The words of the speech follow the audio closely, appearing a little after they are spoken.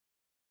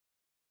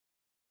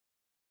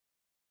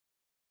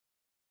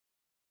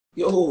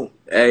Yo,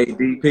 Hey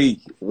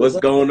DP, what's what's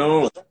up? going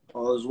on?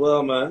 All is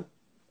well, man.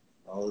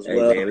 All is Hey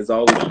well. man, it's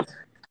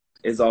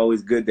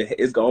always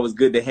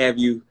good to have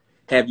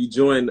you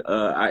join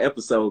our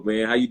episode,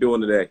 man. How you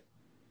doing today?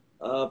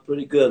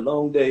 Pretty good.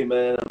 Long day,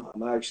 man.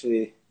 I'm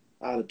actually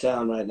out of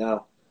town right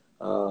now.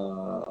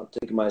 I'm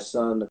taking my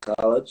son to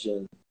college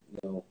and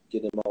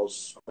getting him all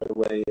squared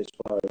away as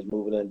far as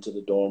moving into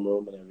the dorm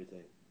room and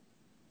everything.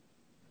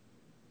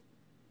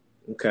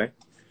 Okay.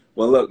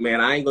 Well, look, man,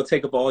 I ain't gonna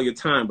take up all your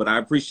time, but I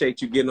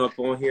appreciate you getting up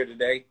on here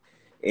today.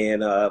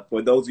 And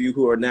for those of you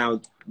who are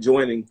now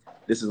joining,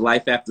 this is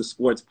Life After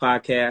Sports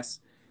podcast.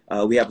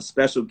 We have a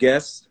special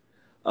guest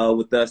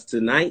with us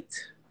tonight,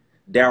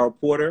 Daryl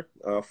Porter,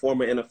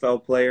 former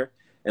NFL player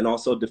and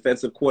also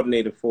defensive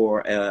coordinator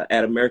for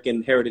at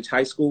American Heritage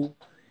High School.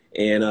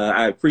 And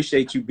I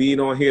appreciate you being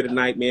on here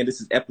tonight, man. This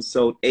is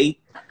episode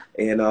 8.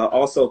 And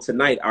also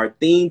tonight, our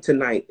theme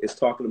tonight is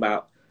talking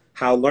about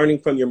how learning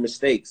from your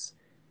mistakes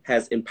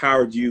has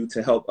empowered you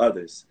to help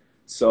others.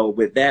 So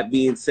with that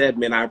being said,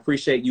 man, I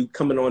appreciate you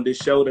coming on this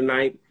show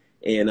tonight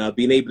and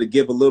being able to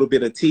give a little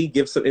bit of tea,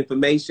 give some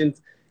information,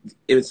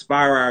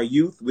 inspire our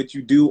youth, which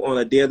you do on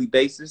a daily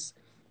basis.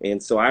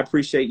 And so I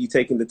appreciate you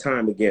taking the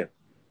time again.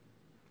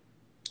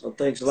 Well,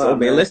 thanks a So lot,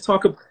 man, man.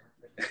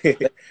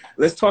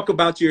 let's talk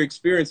about your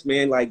experience,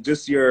 man, like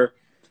just your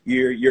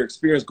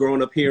experience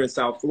growing up here in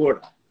South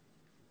Florida.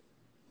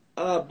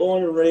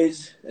 Born and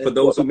raised For in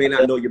those Fort who may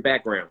not Lauderdale. know your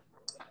background.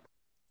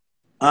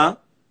 Huh?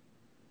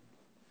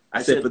 I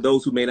I said said, for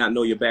those who may not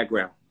know your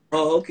background.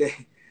 oh,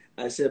 okay.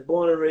 I said,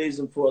 born and raised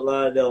in Fort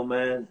Lauderdale,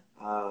 man.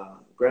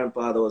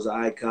 Grandfather was an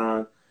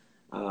icon.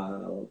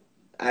 Uh,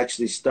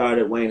 Actually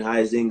started Wayne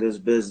Heisinger's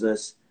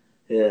business.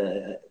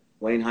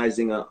 Wayne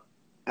Heisinger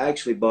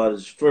actually bought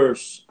his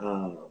first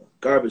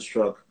garbage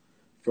truck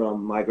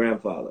from my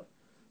grandfather.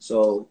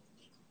 So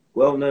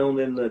well known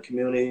in the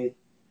community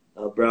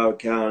of Broward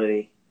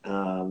County.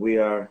 We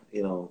are,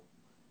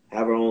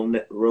 have our own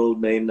road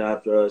named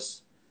after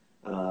us.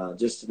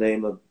 Just to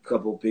name a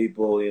couple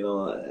people,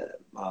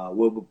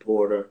 Wilbur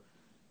Porter.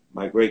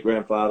 My great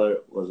grandfather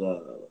was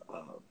a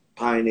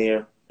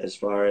pioneer as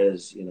far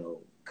as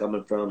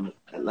coming from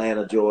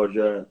Atlanta,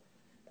 Georgia,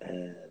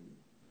 and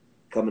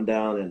coming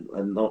down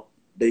and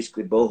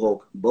basically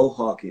bohoking.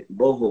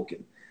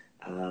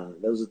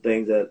 Those are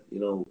things that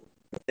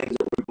things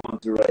that we're going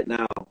through right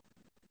now.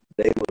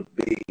 They would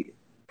be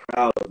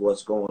proud of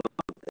what's going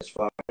on as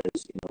far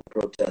as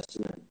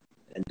protesting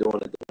and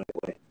doing it the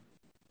right way.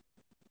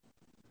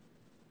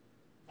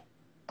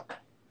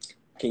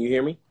 Can you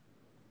hear me?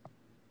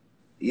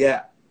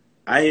 Yeah,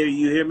 I hear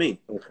you. Hear me?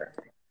 Okay.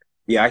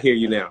 Yeah, I hear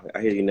you now.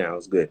 I hear you now.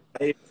 It's good.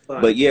 I hear you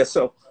fine. But yeah,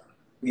 so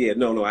yeah,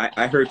 no,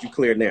 I heard you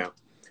clear now.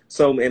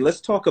 So man, let's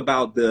talk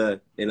about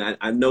and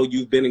I know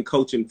you've been in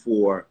coaching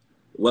for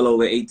well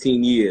over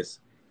 18 years,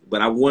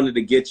 but I wanted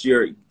to get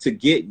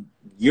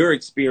your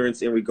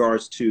experience in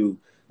regards to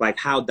like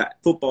how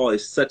football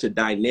is such a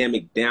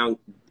dynamic down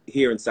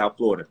here in South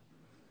Florida.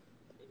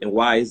 And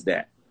why is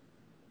that?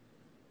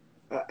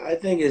 I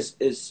think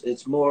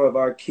it's more of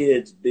our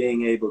kids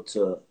being able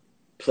to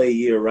play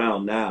year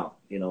round now.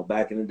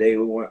 Back in the day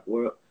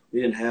we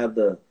didn't have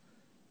the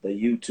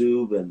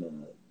YouTube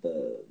and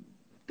the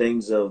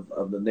things of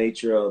the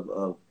nature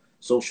of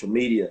social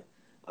media.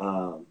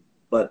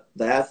 But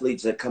the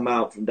athletes that come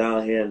out from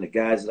down here and the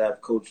guys that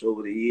I've coached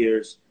over the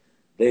years,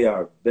 they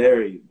are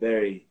very,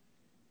 very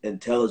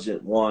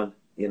intelligent, and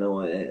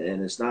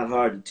it's not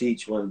hard to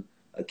teach when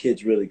a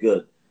kid's really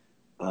good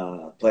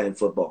playing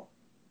football.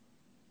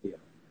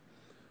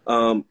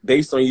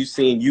 Based on you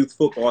seeing youth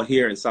football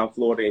here in South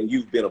Florida, and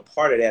you've been a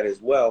part of that as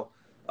well,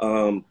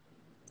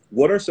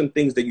 what are some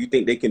things that you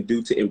think they can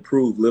do to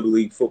improve Little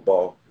League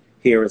football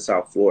here in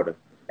South Florida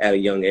at a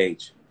young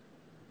age?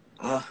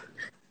 Uh,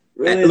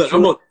 really and Look,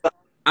 truly, I'm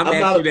I'm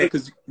asking not you a that big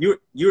because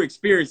you're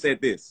experienced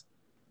at this.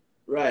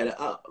 right.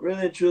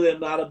 Really and truly, I'm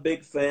not a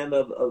big fan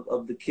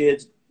of the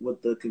kids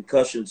with the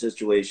concussion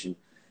situation.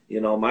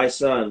 My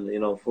son,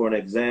 for an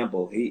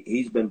example,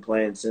 he's been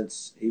playing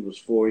since he was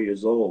 4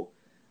 years old,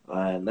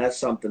 and that's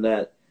something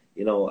that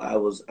I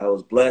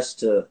was blessed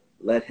to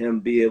let him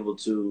be able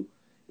to,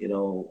 you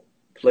know,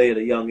 play at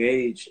a young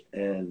age,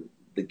 and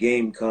the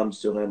game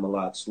comes to him a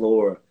lot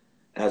slower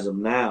as of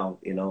now.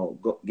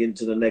 Getting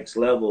to the next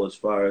level as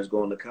far as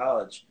going to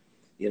college.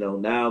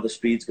 Now the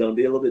speed's going to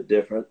be a little bit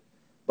different,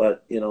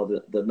 but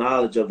the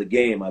knowledge of the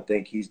game, I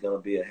think he's going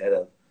to be ahead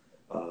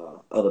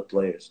of other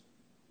players.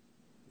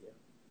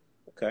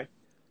 Okay.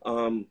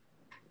 Um,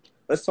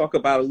 let's talk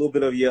about a little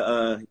bit of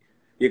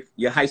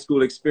your high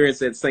school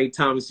experience at St.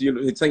 Thomas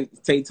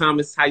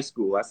High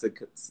School. I said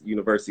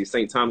University,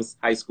 St. Thomas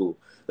High School.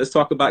 Let's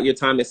talk about your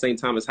time at St.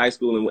 Thomas High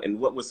School and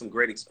what were some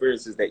great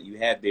experiences that you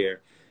had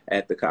there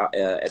at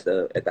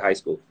the high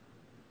school.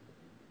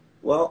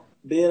 Well,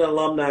 being an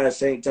alumni at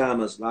St.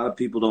 Thomas, a lot of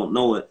people don't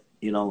know it.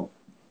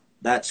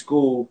 That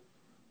school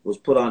was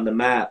put on the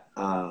map.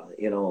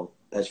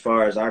 As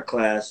far as our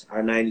class,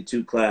 our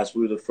 '92 class,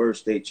 we were the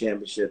first state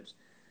championships.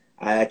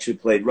 I actually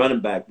played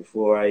running back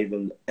before I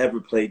even ever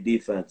played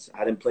defense.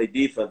 I didn't play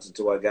defense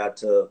until I got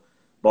to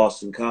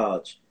Boston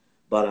College.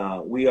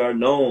 But we are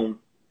known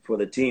for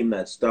the team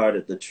that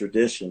started the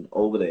tradition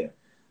over there.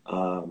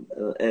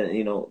 And,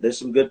 you know, there's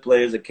some good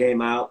players that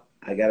came out.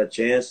 I got a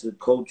chance to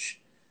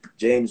coach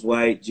James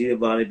White,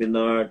 Giovanni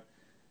Bernard,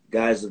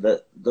 guys of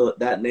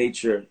that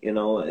nature, you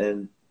know.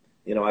 And,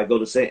 you know, I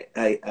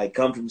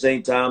come from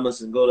St.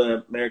 Thomas and go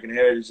to American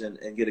Heritage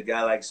and get a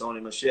guy like Sonny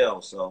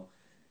Michel. So,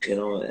 you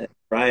know, and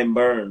Brian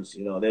Burns,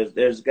 you know,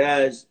 there's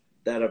guys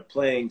that are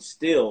playing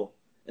still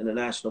in the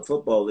National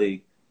Football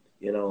League,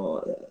 you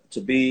know,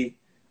 to be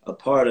a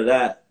part of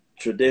that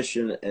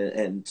tradition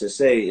and to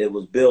say it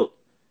was built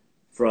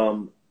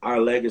from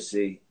our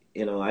legacy.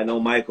 You know, I know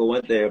Michael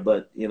went there,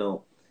 but, you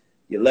know,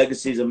 your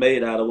legacies are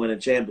made out of winning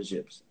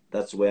championships.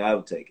 That's the way I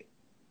would take it.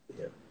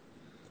 Yeah.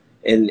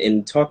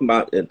 And talking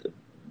about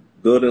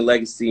building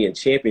legacy and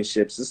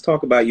championships, let's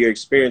talk about your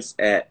experience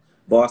at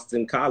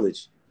Boston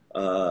College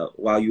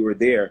while you were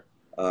there.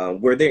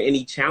 Were there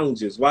any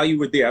challenges while you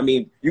were there? I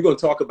mean, you're going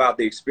to talk about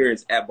the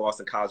experience at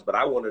Boston College, but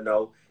I want to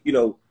know, you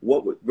know,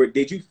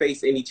 did you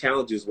face any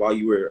challenges while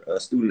you were a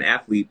student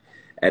athlete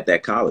at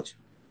that college?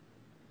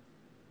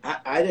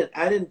 I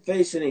didn't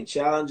face any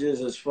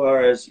challenges as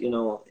far as, you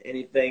know,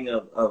 anything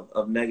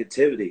of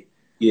negativity.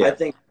 Yeah. I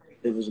think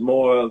it was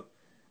more of,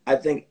 I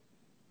think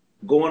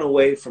going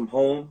away from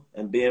home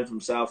and being from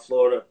South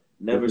Florida,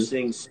 never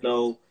seeing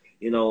snow,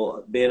 you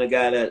know, being a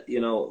guy that,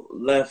 you know,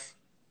 left,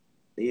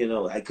 you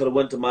know, I could have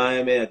went to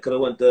Miami, I could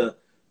have went to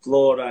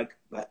Florida,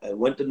 I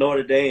went to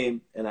Notre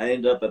Dame, and I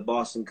ended up at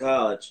Boston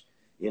College,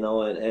 you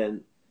know,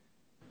 and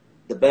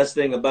the best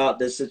thing about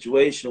this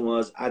situation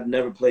was I'd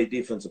never played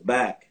defensive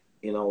back.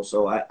 You know,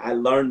 so I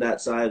learned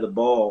that side of the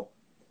ball.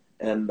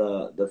 And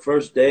the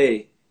first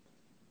day,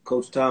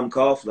 Coach Tom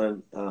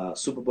Coughlin,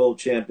 Super Bowl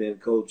champion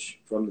coach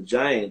from the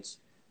Giants,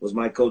 was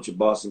my coach at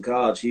Boston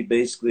College. He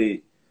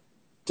basically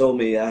told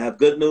me, I have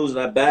good news and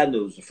I have bad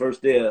news. The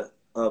first day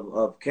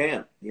of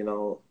camp, you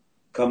know,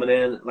 coming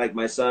in like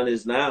my son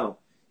is now,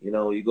 you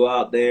know, you go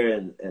out there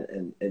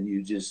and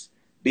you just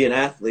be an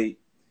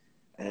athlete.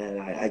 And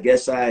I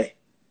guess I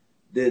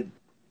did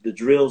the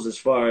drills as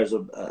far as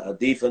a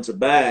defensive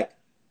back,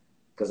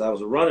 because I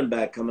was a running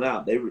back coming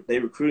out. They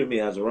recruited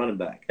me as a running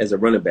back. As a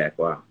running back,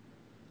 wow.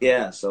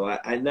 Yeah, so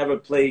I never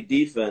played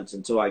defense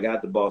until I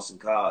got to Boston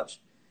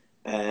College.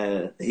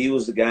 And he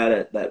was the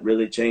guy that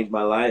really changed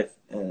my life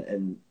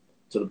and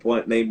to the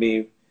point made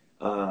me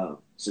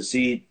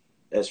succeed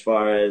as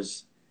far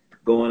as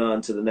going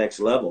on to the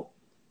next level.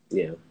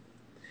 Yeah.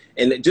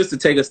 And just to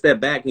take a step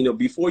back, you know,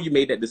 before you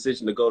made that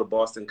decision to go to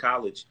Boston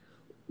College,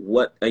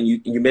 and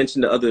you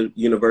mentioned the other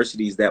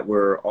universities that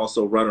were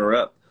also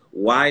runner-up.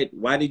 Why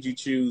did you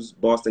choose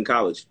Boston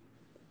College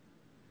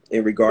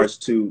in regards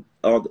to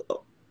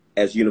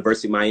as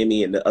University of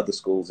Miami and the other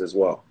schools as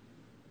well?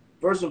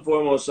 First and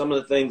foremost, some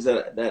of the things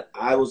that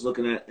I was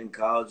looking at in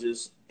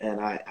colleges, and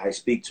I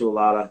speak to a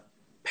lot of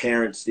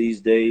parents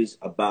these days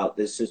about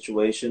this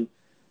situation,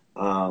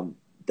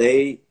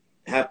 they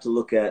have to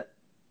look at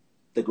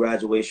the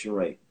graduation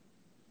rate.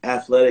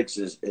 Athletics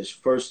is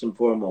first and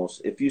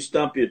foremost. If you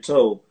stump your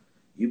toe,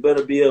 you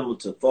better be able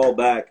to fall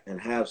back and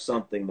have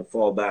something to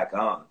fall back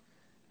on.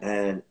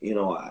 And, you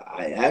know,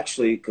 I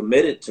actually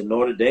committed to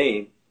Notre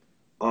Dame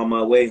on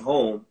my way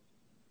home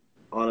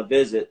on a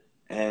visit.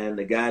 And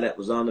the guy that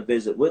was on the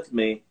visit with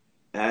me,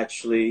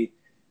 actually,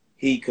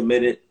 he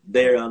committed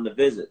there on the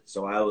visit.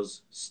 So I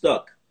was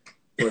stuck,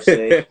 per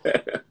se.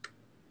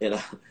 You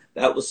know,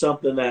 that was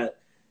something that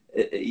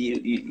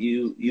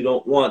you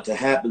don't want to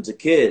happen to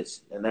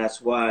kids. And that's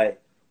why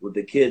with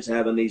the kids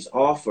having these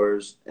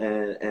offers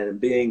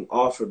and being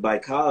offered by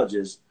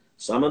colleges,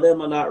 some of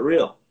them are not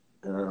real.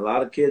 And a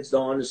lot of kids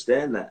don't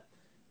understand that.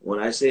 When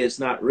I say it's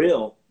not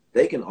real,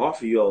 they can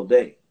offer you all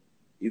day.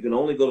 You can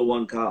only go to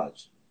one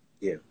college.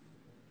 Yeah.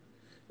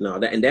 No,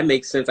 that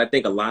makes sense. I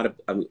think a lot of,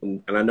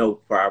 and I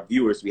know for our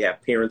viewers, we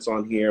have parents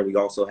on here. We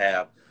also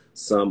have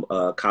some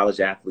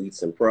college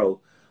athletes and pro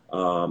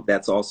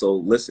that's also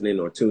listening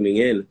or tuning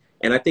in.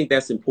 And I think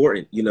that's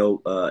important, you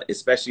know,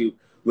 especially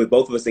with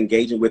both of us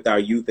engaging with our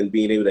youth and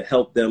being able to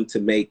help them to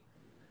make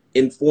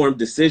informed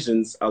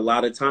decisions. A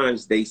lot of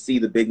times they see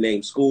the big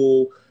name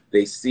school,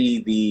 they see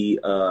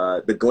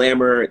the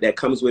glamour that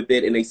comes with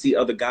it, and they see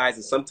other guys.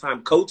 And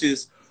sometimes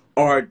coaches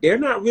they're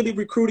not really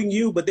recruiting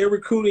you, but they're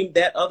recruiting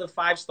that other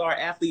 5-star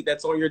athlete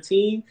that's on your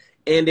team.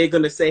 And they're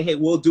going to say, hey,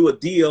 we'll do a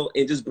deal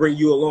and just bring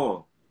you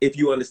along, if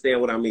you understand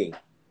what I mean.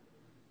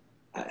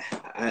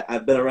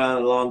 I've been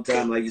around a long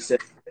time, like you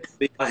said. It'll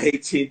be my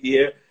 18th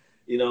year,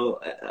 you know,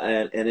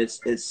 and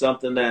it's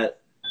something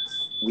that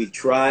we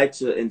try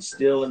to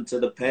instill into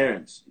the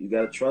parents. You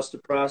got to trust the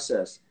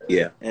process.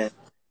 Yeah. And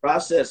the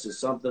process is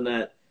something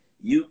that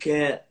you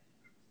can't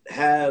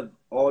have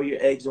all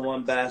your eggs in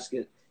one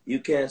basket. You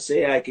can't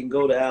say I can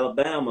go to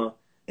Alabama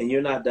and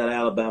you're not that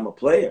Alabama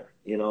player,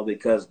 you know,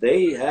 because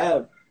they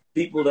have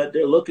people that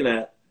they're looking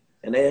at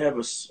and they have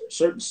a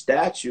certain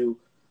statue,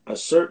 a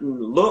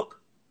certain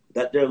look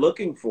that they're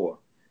looking for,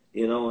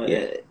 you know,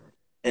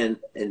 and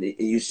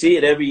you see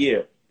it every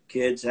year.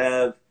 Kids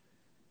have,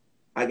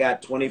 I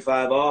got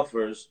 25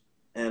 offers,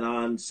 and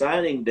on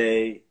signing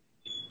day,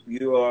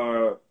 you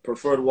are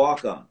preferred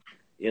walk-on.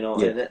 You know,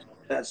 Yeah. and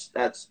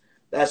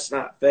that's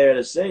not fair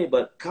to say,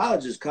 but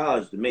college is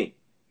college to me.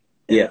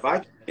 And Yeah. if I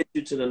can get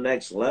you to the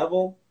next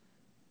level,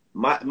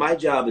 my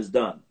job is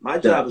done. My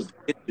Done. job is to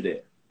get you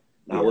there.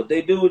 Now, Yeah. what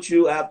they do with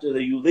you after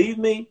you leave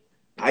me,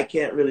 I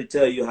can't really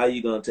tell you how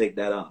you're going to take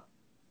that on.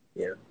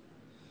 Yeah.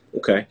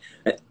 Okay.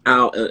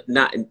 I'll,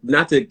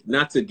 not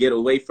to get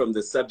away from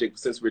the subject,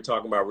 since we're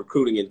talking about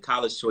recruiting and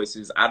college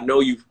choices. I know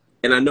you've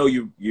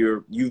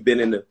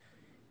been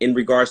in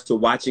regards to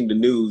watching the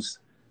news.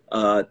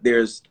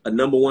 There's a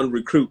 #1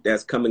 recruit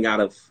that's coming out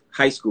of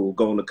high school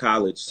going to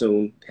college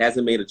soon.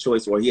 Hasn't made a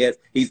choice, or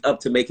he's up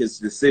to make his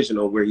decision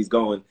on where he's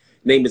going.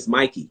 Name is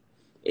Mikey,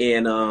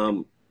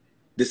 and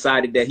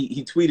decided that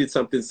he tweeted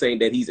something saying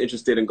that he's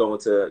interested in going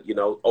to,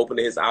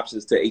 opening his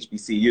options to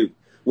HBCU.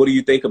 What do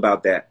you think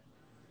about that?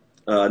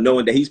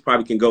 Knowing that he's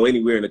probably can go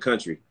anywhere in the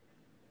country.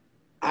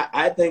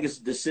 I think it's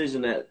a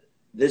decision that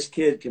this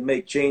kid can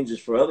make changes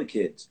for other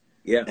kids.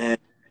 Yeah. And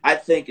I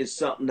think it's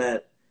something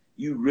that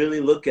you really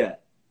look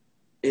at.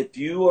 If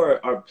you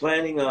are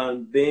planning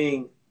on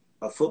being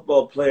a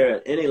football player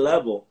at any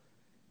level,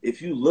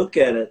 if you look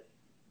at it,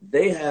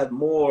 they have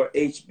more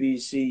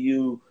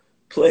HBCU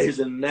players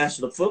in the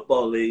National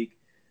Football League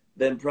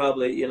than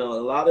probably, a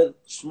lot of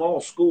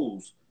small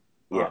schools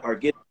are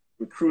getting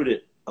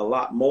recruited a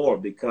lot more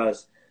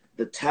because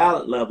the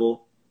talent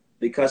level,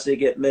 because they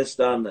get missed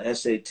on the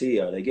SAT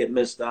or they get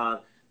missed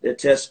on their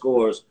test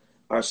scores,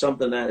 are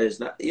something that is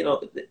not,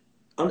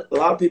 a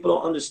lot of people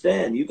don't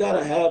understand. You got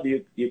to have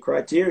your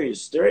criteria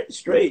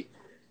straight,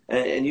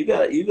 and you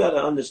got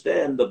to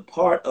understand the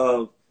part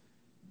of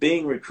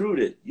being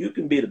recruited. You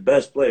can be the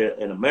best player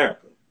in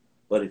America,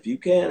 but if you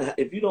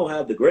don't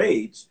have the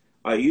grades,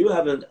 or you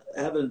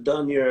haven't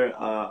done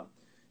your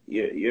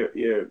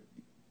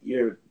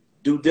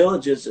due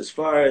diligence as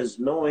far as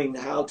knowing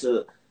how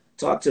to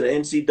talk to the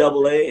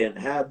NCAA and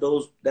have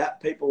that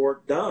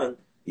paperwork done,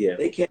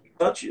 they can't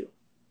touch you.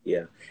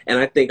 Yeah, and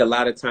I think a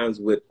lot of times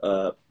with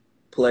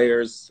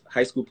players,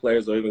 high school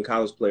players, or even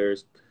college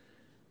players,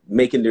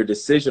 making their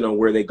decision on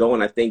where they go.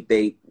 And I think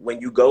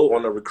when you go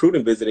on a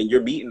recruiting visit and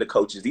you're meeting the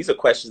coaches, these are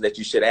questions that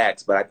you should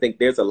ask. But I think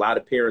there's a lot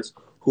of parents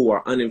who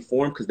are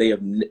uninformed because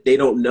they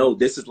don't know.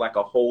 This is like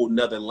a whole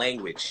nother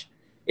language,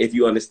 if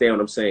you understand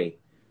what I'm saying.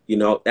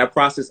 That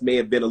process may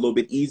have been a little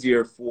bit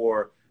easier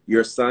for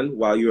your son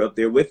while you're up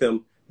there with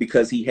him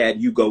because he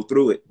had you go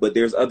through it. But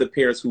there's other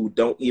parents who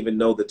don't even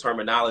know the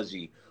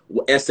terminology.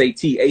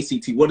 SAT,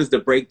 ACT, what is the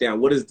breakdown?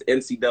 What is the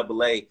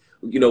NCAA?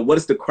 What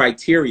is the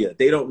criteria?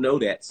 They don't know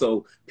that.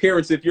 So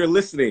parents, if you're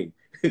listening,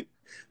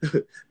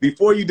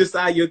 before you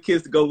decide your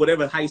kids to go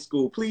whatever high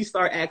school, please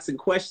start asking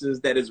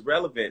questions that is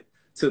relevant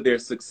to their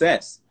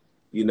success,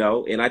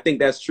 and I think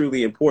that's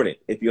truly important,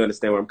 if you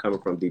understand where I'm coming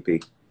from,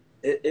 DP.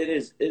 It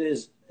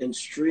is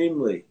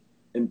extremely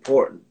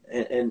important.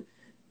 And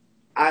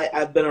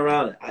I've been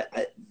around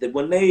it.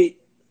 When they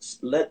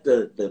let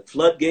the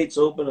floodgates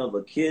open of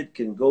a kid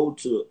can go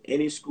to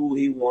any school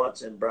he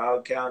wants in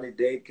Broward County,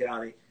 Dade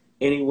County,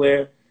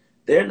 anywhere,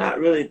 they're not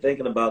really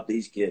thinking about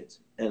these kids.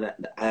 And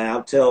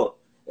I'll tell,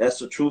 that's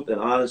the truth and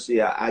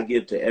honesty I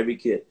give to every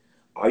kid.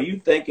 Are you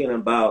thinking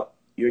about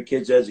your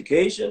kid's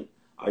education?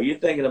 Are you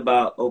thinking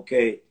about,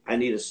 okay, I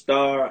need a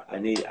star, I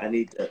need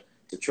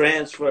to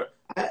transfer?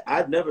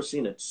 I've never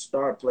seen a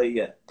star play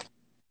yet.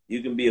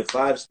 You can be a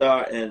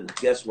 5-star, and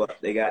guess what?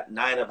 They got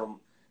 9 of them.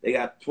 They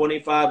got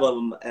 25 of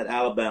them at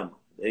Alabama.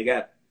 They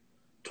got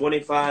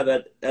 25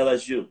 at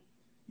LSU.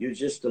 You're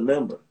just a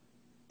number.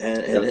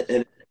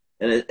 And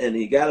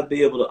you got to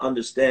be able to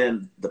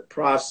understand the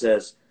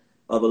process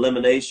of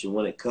elimination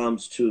when it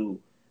comes to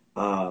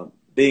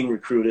being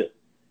recruited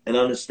and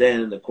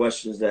understanding the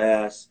questions to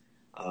ask.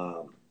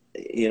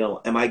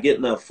 Am I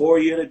getting a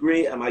 4-year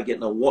degree? Am I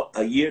getting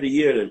a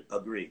year-to-year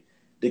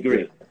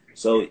degree?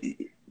 So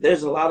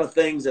there's a lot of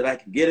things that I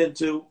can get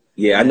into.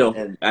 Yeah, I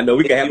know.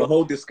 We can have a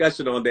whole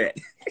discussion on that.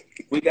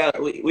 we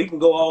can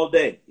go all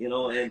day,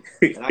 and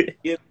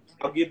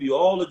I'll give you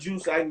all the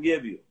juice I can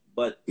give you.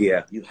 But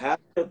yeah, you have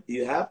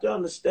to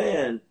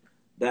understand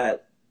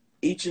that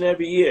each and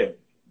every year,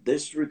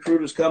 this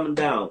recruiter's coming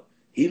down.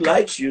 He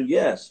likes you,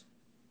 yes,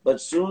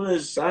 but soon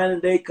as signing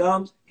day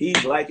comes,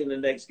 he's liking the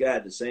next guy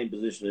at the same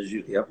position as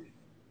you. Yep.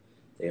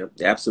 Yeah,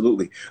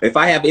 absolutely. If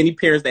I have any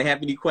parents that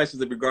have any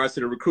questions in regards to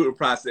the recruiting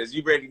process,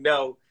 you already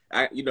know.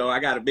 I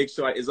got to make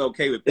sure it's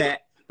okay with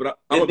that. But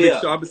I'm gonna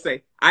make sure I'm gonna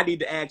say I need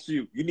to ask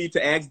you. You need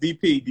to ask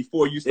DP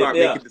before you start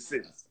making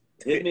decisions.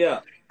 Hit me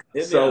up.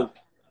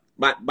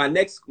 My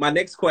next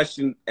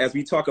question, as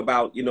we talk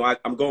about,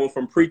 I'm going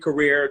from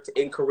pre-career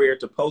to in-career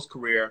to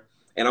post-career,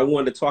 and I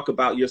wanted to talk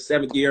about your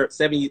 7-year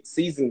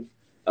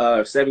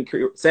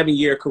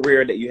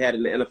career that you had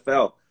in the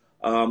NFL.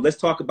 Let's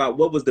talk about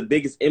what was the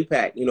biggest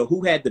impact.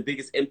 Who had the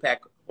biggest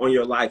impact on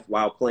your life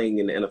while playing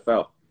in the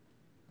NFL?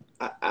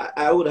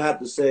 I would have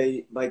to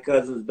say my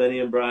cousins Benny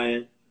and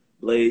Brian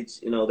Blades.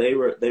 They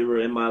were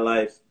in my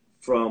life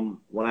from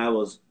when I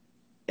was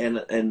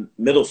in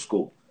middle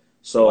school.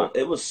 So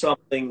It was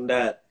something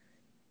that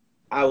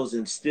I was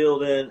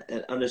instilled in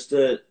and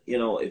understood, you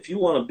know, if you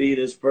want to be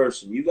this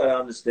person, you got to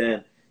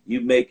understand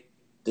you make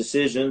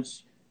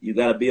decisions. You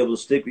got to be able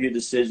to stick with your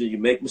decisions. You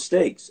make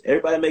mistakes.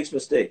 Everybody makes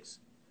mistakes.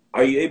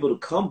 Are you able to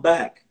come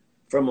back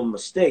from a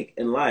mistake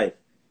in life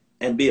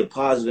and be a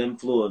positive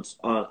influence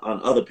on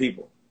other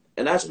people?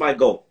 And that's my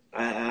goal.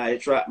 I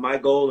try. My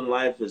goal in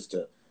life is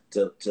to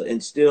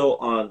instill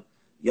on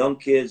young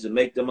kids and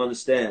make them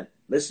understand.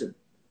 Listen,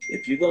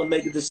 if you're gonna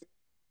make a decision,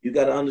 you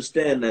got to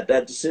understand that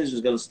that decision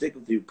is gonna stick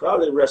with you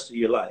probably the rest of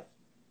your life.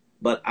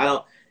 But I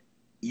don't.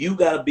 You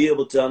got to be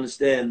able to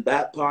understand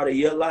that part of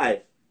your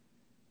life.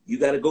 You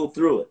got to go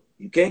through it.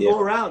 You can't go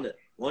around it.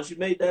 Once you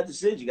made that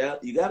decision,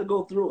 you got to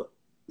go through it.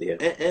 Yeah.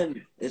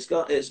 And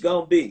it's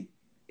gonna be.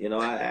 You know,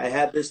 I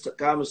had this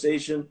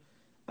conversation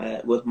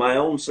with my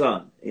own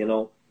son. You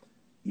know,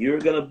 you're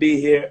gonna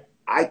be here.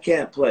 I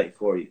can't play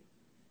for you.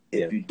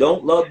 If you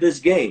don't love this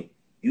game,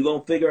 you're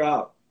gonna figure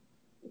out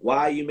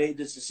why you made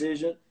this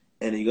decision,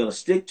 and you're gonna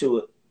stick to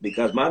it.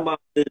 Because my mom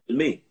did it to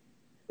me.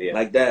 Yeah.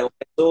 Like that. When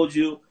I told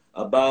you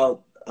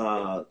about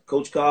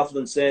Coach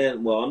Coughlin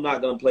saying, "Well, I'm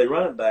not gonna play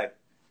running back."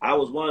 I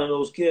was one of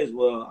those kids.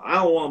 Well, I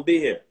don't want to be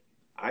here.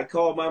 I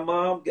called my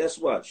mom. Guess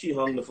what? She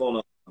hung the phone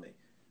up on me.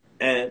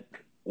 And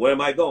where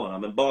am I going?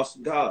 I'm in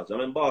Boston College.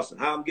 I'm in Boston.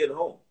 How I'm getting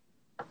home?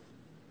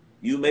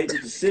 You made the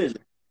decision.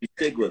 You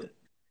stick with it.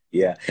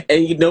 Yeah.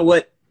 And you know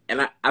what?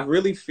 And I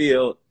really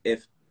feel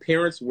if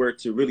parents were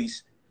to really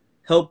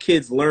help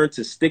kids learn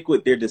to stick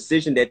with their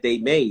decision that they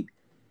made,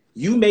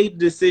 you made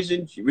the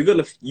decision.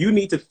 You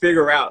need to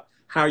figure out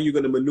how you're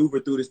going to maneuver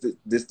through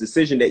this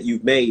decision that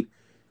you've made.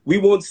 We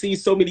won't see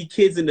so many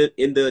kids in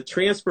the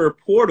transfer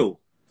portal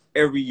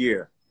every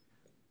year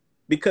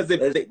because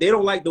if they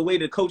don't like the way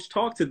the coach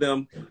talked to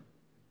them,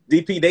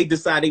 DP, they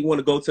decide they want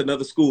to go to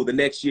another school the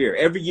next year.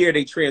 Every year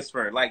they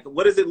transfer. Like,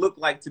 what does it look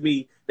like to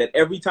me that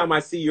every time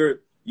I see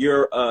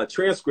your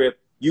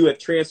transcript, you have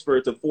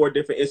transferred to 4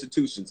 different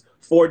institutions,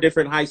 4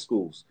 different high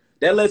schools?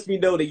 That lets me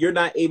know that you're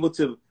not able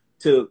to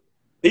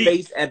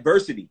face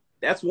adversity.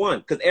 That's one,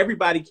 because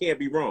everybody can't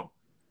be wrong.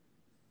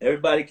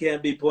 Everybody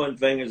can't be pointing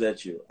fingers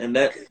at you. And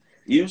that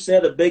you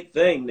said a big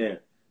thing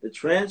there. The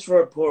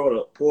transfer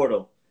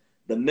portal,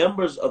 the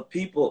numbers of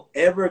people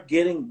ever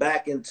getting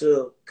back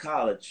into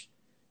college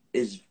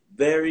is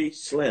very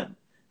slim.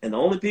 And the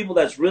only people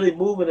that's really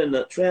moving in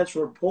the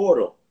transfer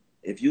portal,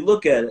 if you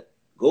look at it,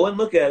 go and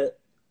look at it,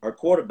 are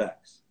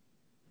quarterbacks.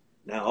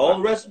 Now, all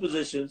the rest of the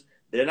positions,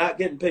 they're not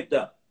getting picked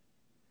up.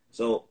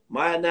 So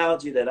my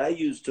analogy that I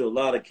use to a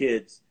lot of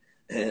kids,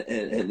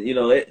 and you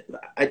know,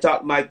 I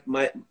taught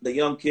the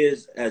young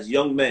kids as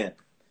young men,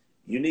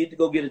 you need to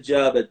go get a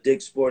job at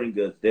Dick's Sporting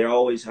Goods. They're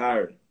always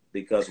hiring,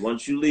 because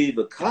once you leave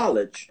a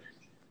college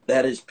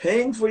that is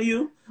paying for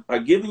you or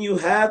giving you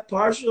half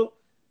partial,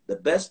 the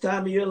best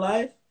time of your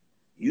life,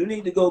 you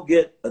need to go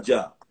get a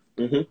job.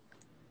 Mm-hmm.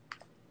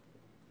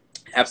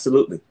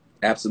 Absolutely.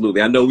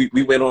 Absolutely. I know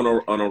we went on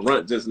a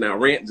rant just now,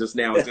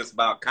 just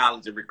about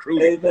college and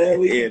recruiting. Hey, man,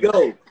 we can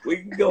go. We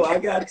can go. I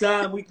got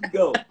time. We can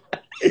go.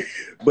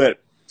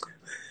 But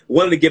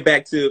wanted to get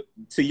back to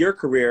your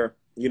career,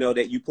 you know,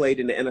 that you played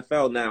in the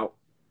NFL. Now,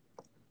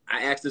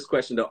 I asked this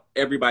question to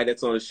everybody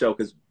that's on the show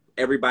because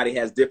everybody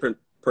has different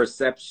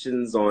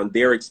perceptions on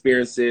their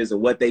experiences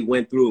and what they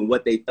went through and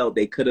what they felt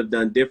they could have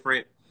done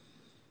different.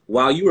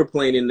 While you were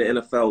playing in the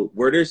NFL,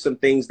 were there some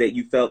things that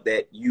you felt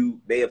that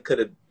you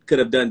could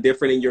have done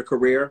different in your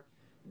career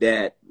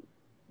that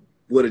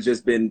would have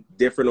just been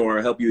different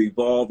or help you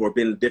evolve or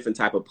been a different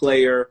type of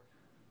player?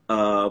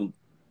 I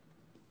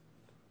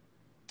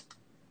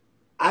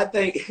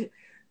think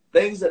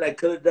things that I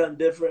could have done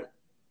different,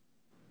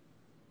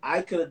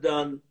 I could have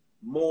done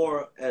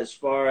more as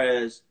far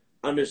as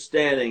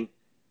understanding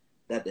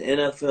that the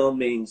NFL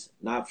means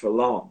not for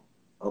long,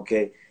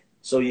 okay?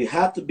 So you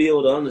have to be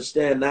able to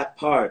understand that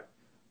part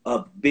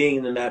of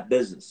being in that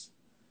business.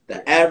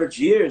 The average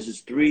years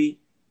is 3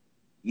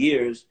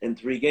 years and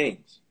 3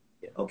 games,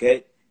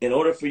 okay, in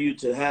order for you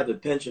to have a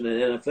pension in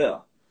the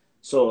NFL.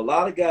 So a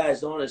lot of guys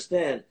don't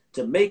understand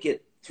to make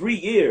it 3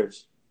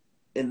 years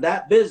in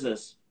that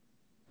business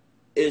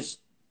is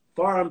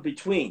far in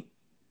between.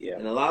 Yeah.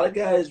 And a lot of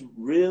guys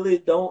really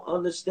don't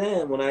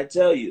understand when I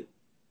tell you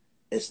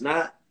it's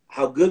not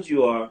how good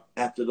you are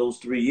after those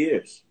 3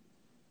 years.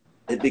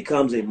 It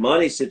becomes a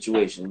money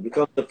situation. It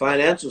becomes a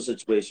financial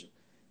situation.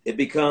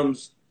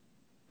 It's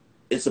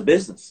a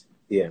business.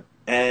 Yeah.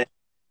 And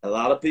a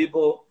lot of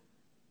people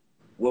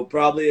will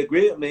probably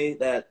agree with me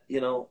that, you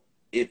know,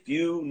 if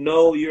you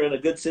know you're in a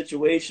good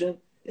situation,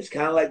 it's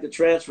kind of like the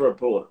transfer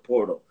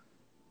portal.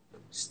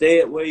 Stay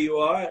at where you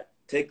are,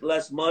 take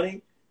less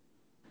money,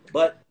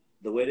 but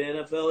the way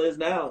the NFL is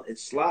now,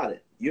 it's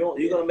slotted. You're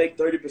going to make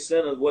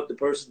 30% of what the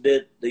person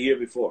did the year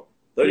before,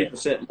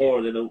 30%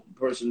 more than the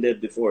person did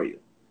before you.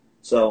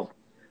 So,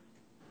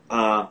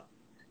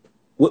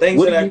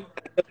 things that I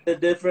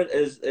did different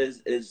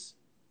is,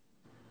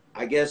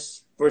 I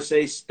guess, per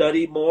se,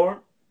 study more.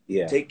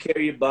 Yeah. Take care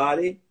of your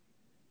body.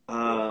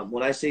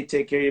 When I say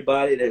take care of your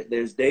body,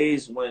 there's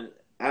days when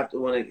I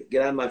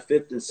get out of my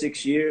 5th and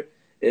 6th year,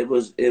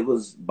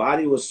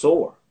 body was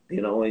sore.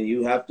 you know, and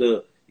you have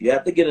to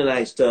get in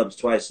ice tubs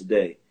twice a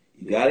day.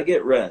 You got to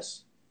get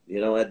rest.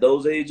 You know, at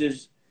those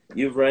ages,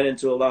 you've ran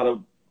into a lot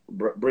of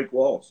brick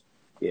walls.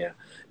 Yeah.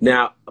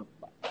 Now,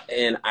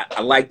 and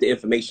I like the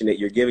information that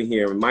you're giving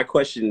here. My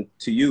question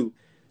to you,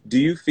 do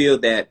you feel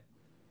that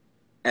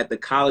at the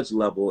college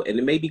level, and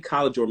it may be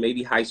college or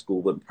maybe high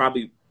school, but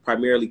probably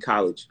primarily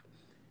college,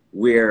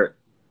 where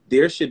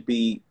there should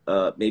be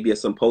maybe a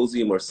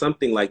symposium or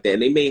something like that,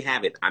 and they may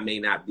have it. I may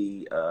not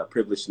be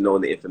privileged to know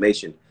the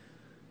information.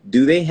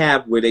 Do they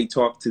have where they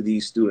talk to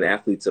these student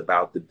athletes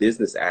about the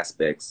business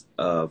aspects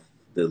of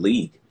the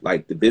league,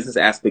 like the business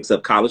aspects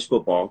of college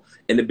football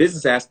and the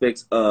business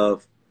aspects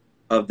of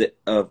the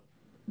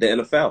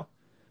NFL?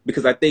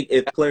 Because I think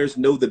if players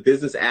know the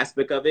business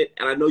aspect of it,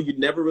 and I know you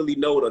never really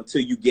know it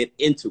until you get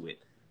into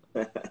it.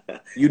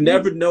 You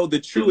never know the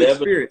true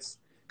experience,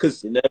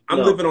 because I'm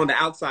living on the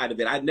outside of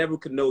it. I never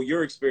could know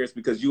your experience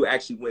because you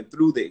actually went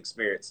through the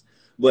experience.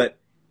 But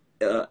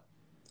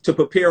to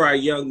prepare our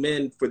young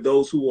men for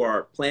those who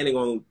are planning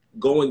on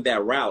going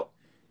that route,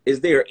 is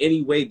there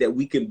any way that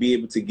we can be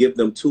able to give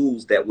them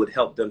tools that would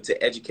help them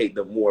to educate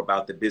them more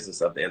about the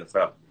business of the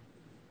NFL?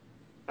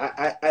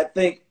 I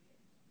think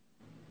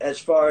as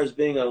far as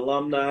being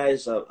alumni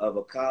of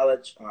a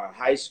college or a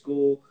high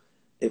school,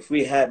 if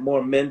we had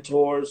more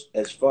mentors,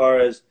 as far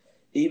as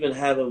even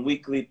having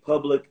weekly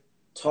public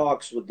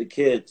talks with the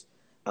kids.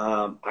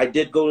 I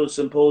did go to a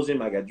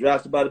symposium. I got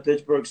drafted by the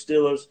Pittsburgh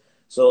Steelers.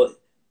 So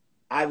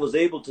I was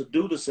able to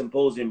do the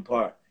symposium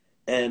part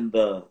and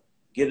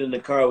get in the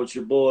car with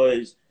your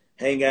boys,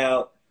 hang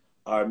out,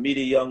 or meet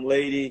a young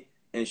lady,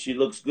 and she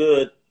looks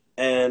good.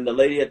 And the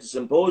lady at the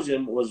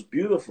symposium was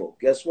beautiful.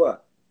 Guess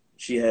what?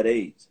 She had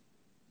AIDS.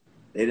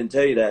 They didn't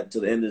tell you that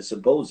until the end of the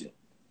symposium.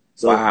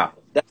 So wow.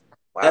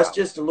 That's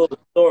just a little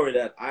story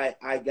that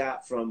I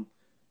got from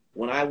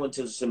when I went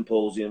to the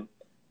symposium.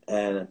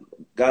 And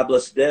God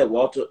bless the dead,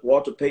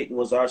 Walter Payton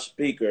was our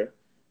speaker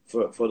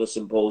for the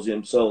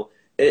symposium. So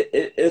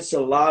it's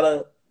a lot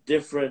of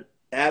different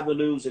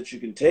avenues that you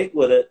can take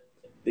with it,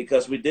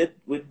 because we did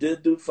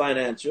do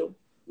financial,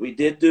 we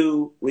did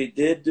do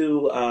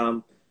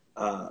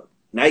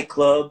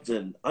nightclubs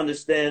and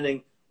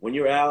understanding when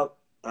you're out.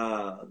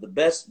 The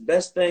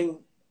best thing,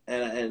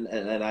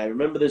 and I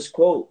remember this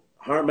quote,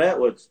 Herm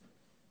Edwards: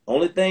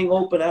 only thing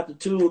open after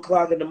 2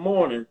 o'clock in the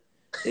morning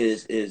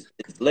is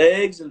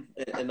legs and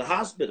the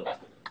hospital.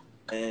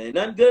 And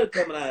nothing good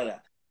coming out of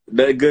that.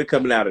 Nothing good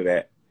coming out of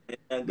that.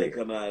 Nothing good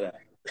coming out of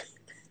that.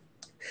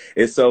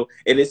 It's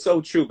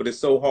so true, but it's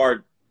so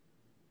hard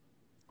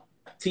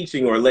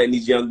teaching or letting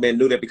these young men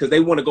know that, because they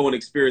want to go and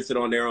experience it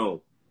on their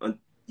own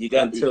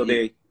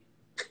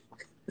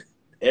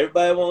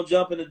Everybody won't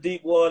jump in the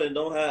deep water and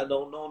don't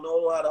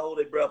know how to hold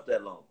their breath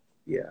that long.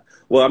 Yeah.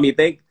 Well, I mean,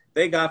 thank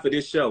God for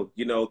this show,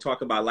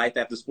 talking about life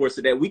after sports,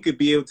 so that we could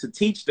be able to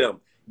teach them,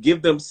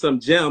 give them some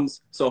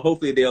gems, so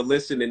hopefully they'll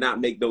listen and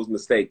not make those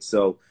mistakes.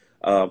 So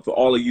for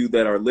all of you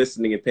that are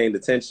listening and paying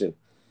attention,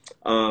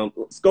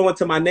 let's go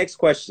into my next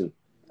question,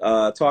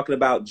 talking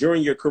about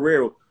during your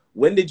career,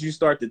 when did you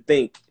start to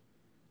think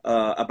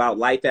about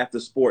life after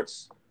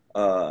sports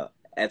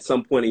at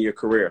some point in your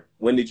career?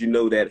 When did you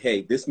know that,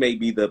 hey, this may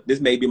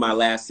be my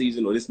last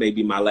season, or this may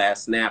be my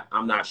last snap?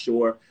 I'm not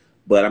sure,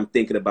 but I'm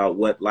thinking about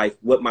what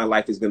my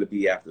life is going to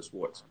be after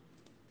sports.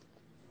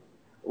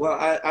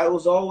 Well, I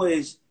was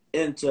always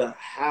into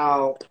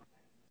how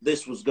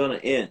this was going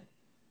to end.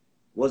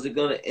 Was it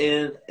going to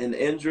end in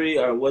injury,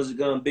 or was it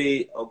going to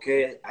be,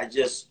 okay, I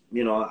just,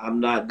 I'm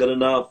not good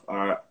enough,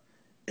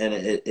 and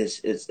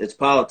it's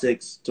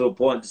politics to a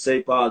point to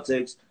say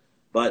politics,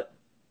 but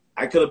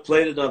I could have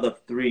played another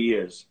 3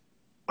 years,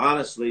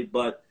 honestly,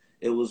 but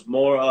it was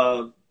more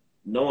of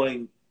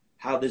knowing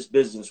how this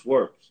business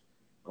works.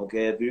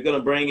 Okay, if you're going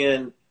to bring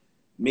in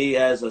me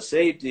as a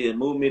safety and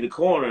move me to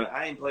corner,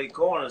 I ain't played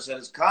corner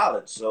since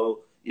college.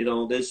 So,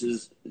 this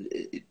is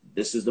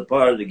the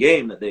part of the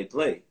game that they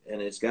play.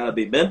 And it's got to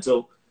be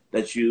mental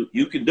that you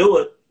can do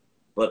it.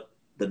 But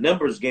the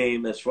numbers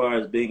game, as far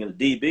as being a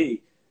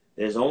DB,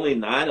 there's only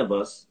 9 of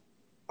us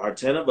or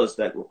 10 of us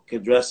that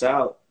can dress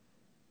out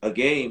a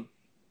game.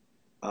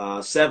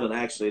 7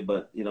 actually,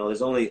 but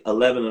there's only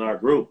 11 in our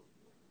group.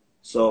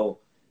 So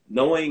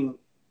knowing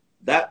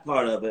that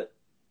part of it,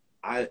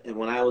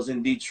 when I was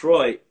in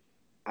Detroit,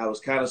 I was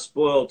kind of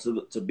spoiled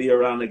to be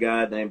around a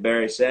guy named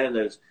Barry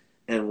Sanders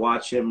and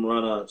watch him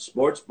run a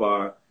sports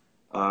bar,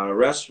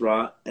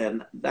 restaurant,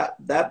 and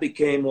that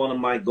became one of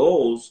my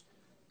goals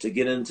to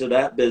get into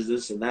that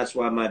business, and that's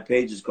why my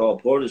page is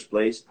called Porter's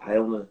Place. I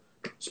owned a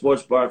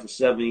sports bar for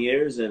 7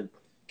 years and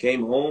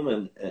came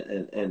home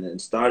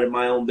and started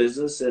my own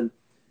business and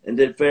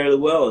did fairly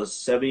well. It was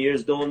 7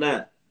 years doing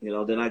that.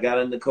 Then I got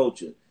into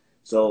coaching.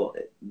 So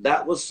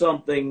that was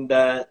something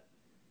that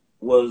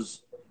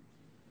was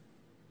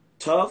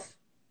tough,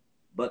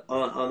 but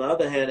on the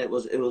other hand, it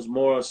was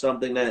more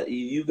something that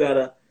you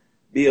gotta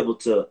be able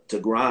to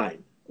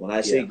grind. When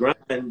I say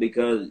grind,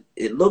 because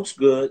it looks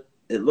good,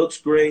 it looks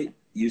great.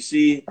 You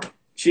see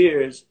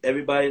cheers,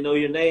 everybody know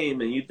your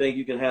name, and you think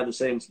you can have the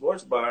same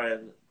sports bar,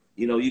 and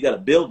you got to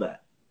build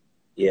that.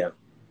 Yeah.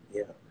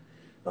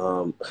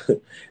 I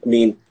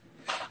mean,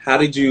 how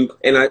did you,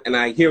 and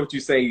I hear what you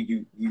say,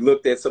 you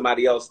looked at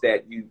somebody else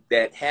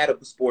that had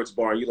a sports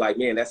bar, and you're like,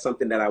 man, that's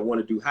something that I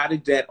want to do. How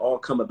did that all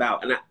come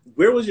about? And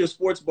where was your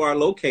sports bar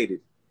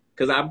located?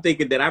 Because I'm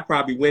thinking that I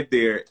probably went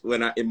there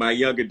in my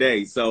younger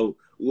days. So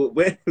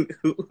when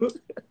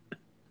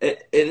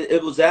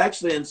It was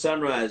actually in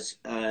Sunrise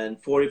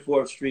and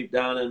 44th Street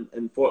down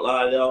in Fort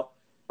Lauderdale.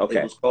 It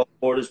Okay. was called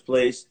Porter's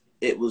Place.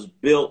 It was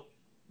built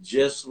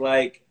just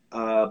like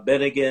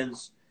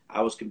Bennigan's.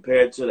 I was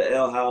compared to the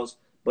Ale House,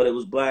 but it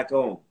was black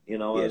owned. You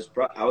know, Yeah.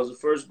 I was the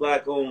first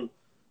black owned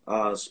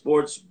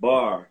sports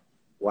bar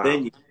Wow.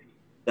 venue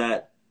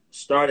that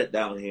started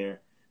down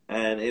here,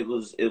 and it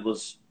was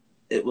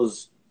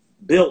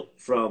built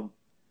from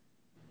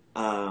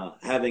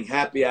having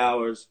happy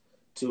hours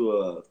to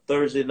a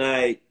Thursday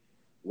night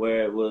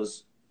where it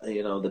was,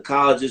 the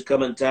colleges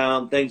come in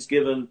town,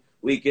 Thanksgiving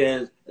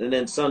weekends, and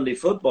then Sunday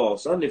football.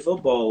 Sunday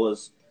football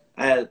was,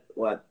 I had,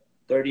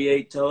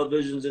 38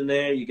 televisions in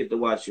there. You get to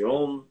watch your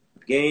own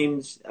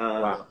games.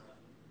 Wow.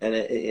 And, I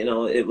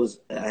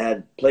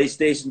had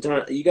PlayStation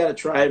time. You got to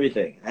try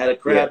everything. I had a Yeah.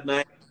 crab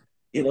night,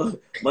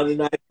 Monday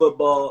night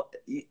football.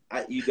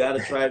 You got to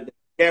try everything.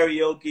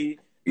 Karaoke.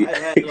 I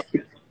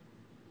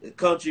had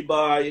country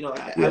bar.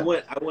 I Yeah.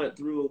 went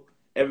through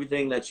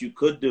everything that you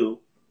could do,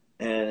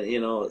 and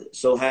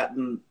so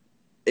happened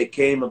it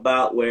came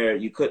about where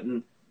you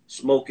couldn't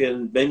smoke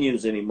in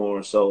venues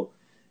anymore. So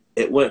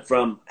it went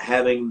from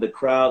having the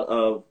crowd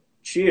of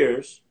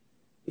cheers,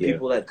 Yeah.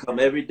 people that come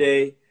every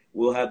day,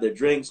 will have their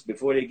drinks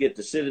before they get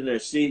to sit in their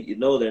seat. You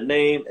know their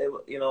name.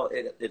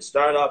 It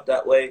started off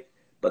that way,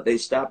 but they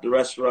stopped the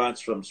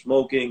restaurants from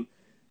smoking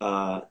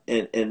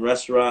in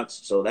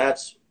restaurants. So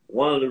that's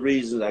one of the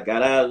reasons I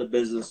got out of the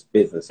business.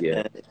 Business. Yeah.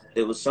 And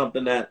it was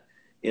something that,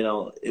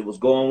 it was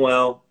going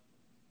well.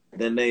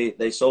 Then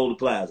they sold the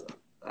plaza.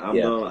 I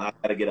Yeah.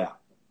 got to get out.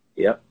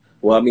 Yep.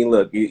 Well, I mean,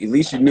 look, at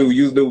least you knew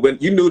when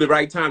you knew the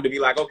right time to be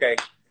like, okay,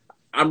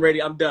 I'm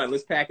ready, I'm done,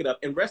 let's pack it up.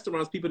 And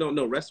restaurants, people don't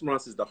know,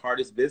 restaurants is the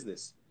hardest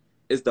business.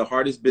 It's the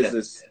hardest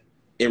business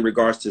in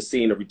regards to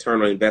seeing a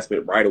return on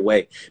investment right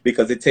away,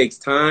 because it takes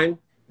time,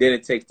 then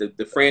it takes the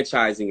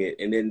franchising it,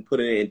 and then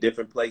putting it in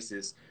different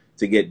places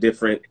to get a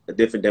different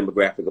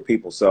demographic of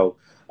people. So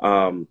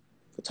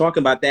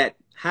talking about that,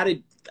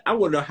 I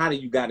want to know, how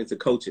did you got into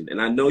coaching? And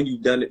I know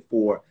you've done it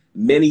for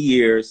many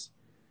years,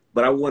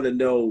 but I want to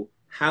know,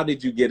 how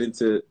did you get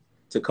into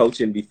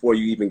coaching before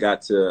you even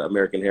got to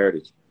American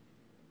Heritage?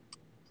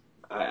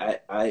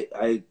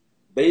 I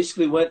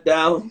basically went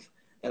down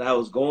and I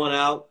was going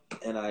out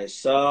and I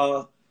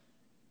saw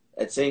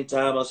at the same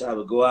time I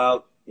would go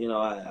out,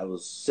 I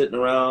was sitting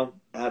around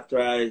after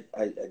I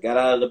got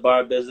out of the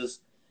bar business,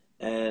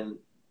 and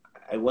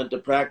I went to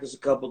practice a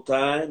couple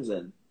times,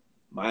 and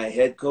my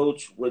head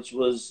coach, which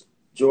was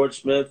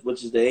George Smith,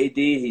 which is the AD,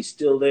 he's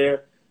still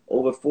there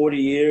over 40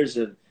 years,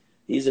 and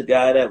he's a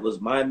guy that was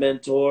my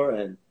mentor.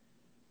 And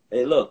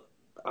hey, look,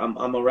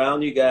 I'm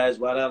around you guys.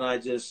 Why don't I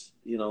just,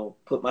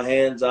 put my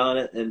hands on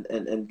it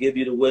and give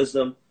you the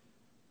wisdom?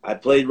 I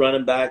played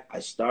running back. I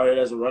started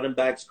as a running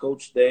backs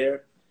coach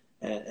there,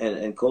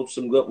 and coached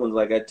some good ones,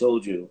 like I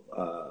told you.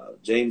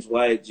 James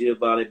White,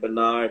 Giovanni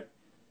Bernard,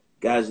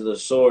 guys of the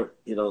sort.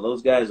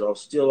 Those guys are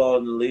still all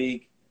in the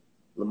league.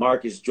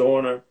 LaMarcus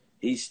Joyner,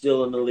 he's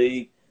still in the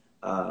league.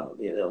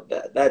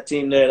 That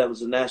team there, that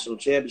was a national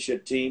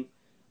championship team.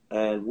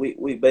 And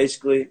we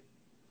basically,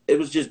 it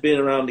was just being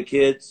around the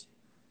kids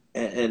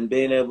and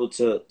being able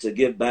to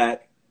give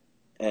back.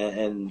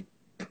 And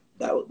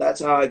that's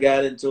how I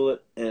got into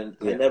it. And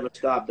I never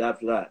stopped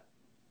after that.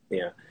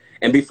 Yeah.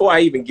 And before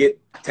I even get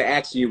to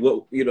ask you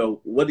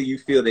what do you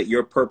feel that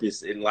your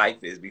purpose in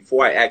life is,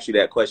 before I ask you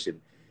that question,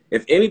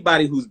 if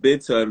anybody who's been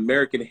to an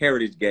American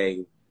Heritage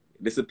game,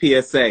 this is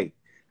a PSA.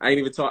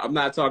 I'm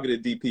not talking to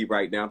DP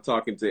right now. I'm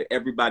talking to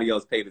everybody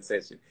else paying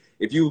attention.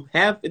 If you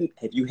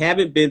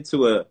haven't been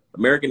to an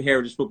American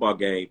Heritage football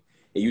game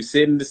and you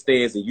sit in the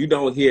stands and you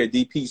don't hear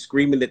DP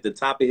screaming at the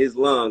top of his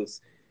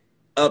lungs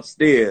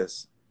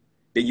upstairs,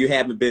 then you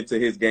haven't been to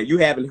his game. You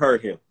haven't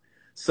heard him.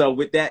 So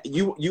with that,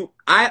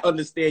 I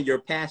understand your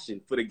passion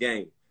for the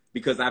game,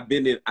 because I've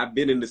been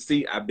in the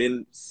seat. I've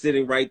been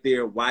sitting right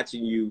there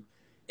watching you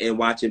and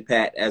watching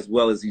Pat, as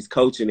well as he's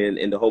coaching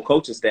and the whole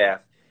coaching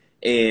staff.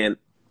 And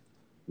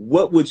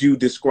what would you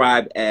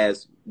describe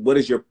as,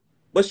 what's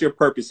your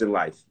purpose in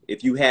life,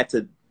 if you had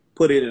to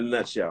put it in a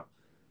nutshell?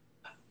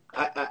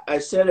 I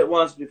said it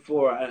once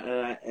before,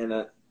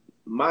 and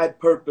my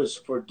purpose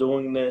for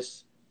doing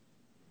this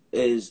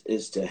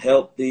is to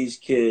help these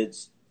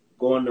kids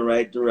go in the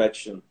right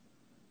direction,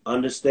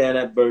 understand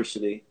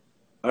adversity,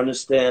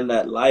 understand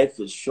that life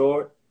is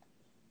short,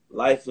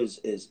 life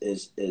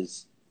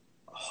is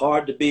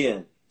hard to be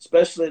in,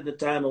 especially at the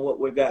time of what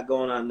we got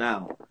going on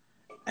now.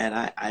 And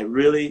I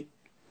really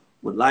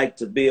would like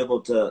to be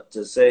able to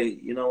say,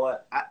 you know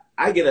what,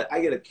 I get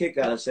a kick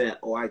out of saying,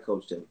 oh, I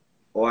coached him,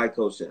 oh, I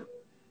coached him.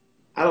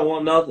 I don't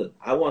want nothing.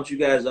 I want you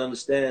guys to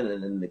understand,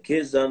 and the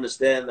kids to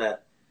understand,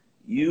 that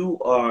you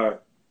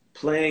are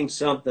playing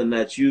something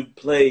that you've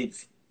played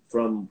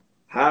from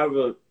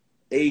however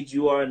age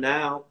you are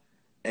now,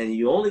 and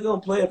you're only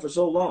going to play it for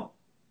so long.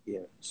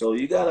 Yeah. So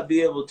you got to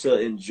be able to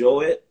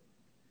enjoy it,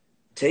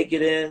 take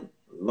it in,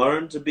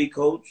 learn to be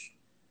coached,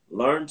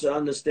 learn to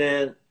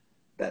understand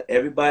that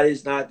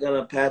everybody's not going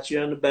to pat you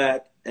on the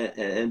back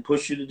and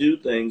push you to do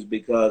things,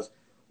 because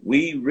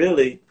we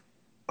really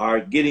are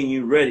getting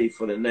you ready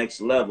for the next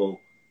level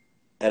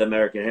at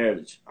American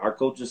Heritage. Our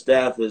coaching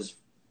staff has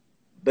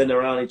been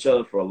around each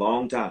other for a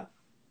long time.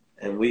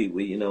 And we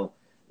you know,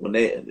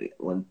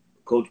 when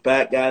Coach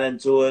Pat got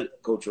into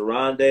it, Coach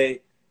Aronde,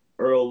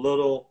 Earl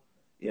Little,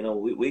 you know,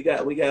 we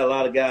got a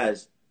lot of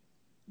guys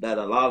that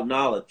have a lot of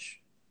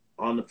knowledge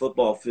on the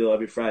football field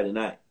every Friday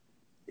night.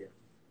 Yeah.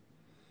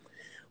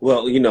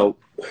 Well, you know,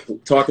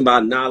 talking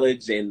about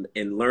knowledge and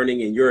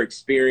learning and your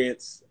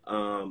experience,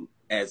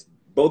 as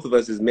both of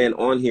us as men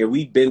on here,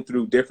 we've been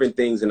through different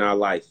things in our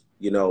life,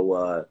 you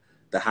know,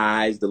 the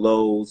highs, the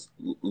lows,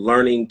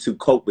 learning to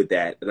cope with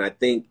that. And I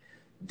think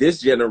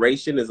this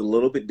generation is a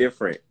little bit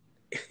different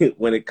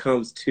when it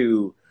comes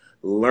to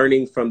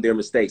learning from their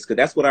mistakes, because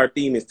that's what our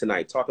theme is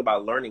tonight. Talk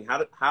about learning,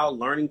 how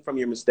learning from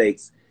your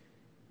mistakes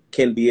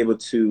can be able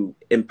to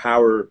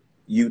empower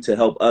you to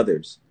help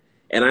others.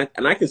 And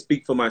I can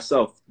speak for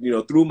myself, you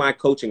know, through my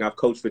coaching. I've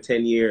coached for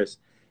 10 years,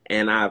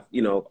 and I've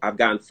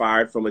gotten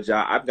fired from a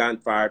job. I've gotten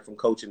fired from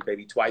coaching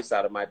maybe twice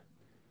out of my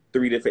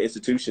 3 different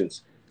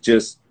institutions.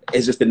 It's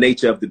just the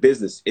nature of the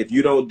business. If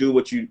you don't do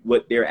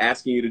what they're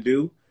asking you to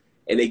do,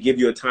 and they give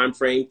you a time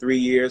frame, 3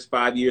 years,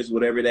 5 years,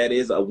 whatever that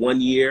is, a 1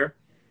 year,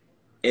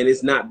 and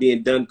it's not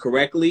being done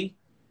correctly,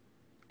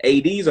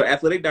 ADs or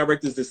athletic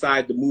directors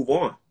decide to move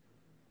on.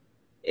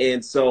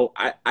 And so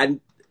I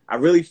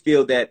really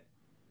feel that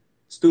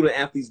student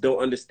athletes don't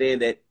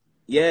understand that,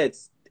 yeah,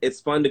 it's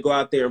fun to go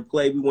out there and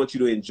play. We want you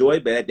to enjoy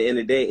it, but at the end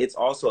of the day, it's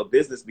also a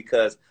business,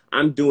 because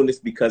I'm doing this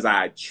because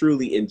I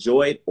truly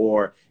enjoy it,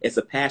 or it's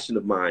a passion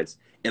of mine,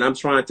 and I'm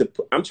trying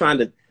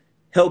to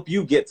help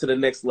you get to the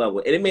next level.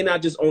 And it may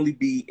not just only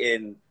be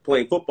in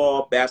playing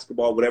football,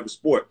 basketball, whatever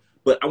sport,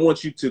 but I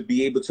want you to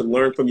be able to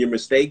learn from your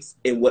mistakes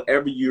in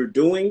whatever you're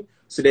doing,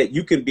 so that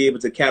you can be able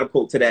to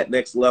catapult to that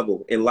next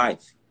level in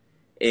life.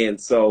 And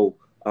so,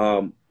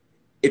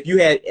 if you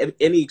had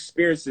any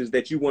experiences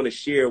that you want to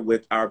share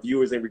with our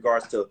viewers in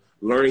regards to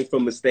learning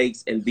from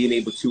mistakes and being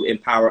able to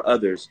empower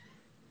others,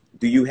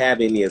 do you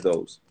have any of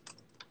those?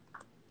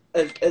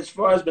 As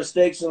far as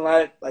mistakes in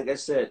life, like I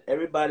said,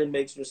 everybody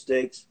makes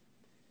mistakes.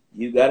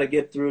 You got to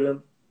get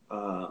through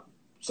them.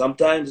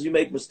 Sometimes you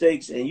make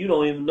mistakes and you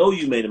don't even know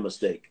you made a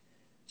mistake.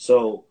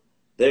 So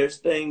there's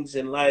things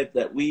in life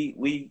that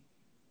we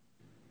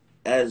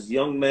as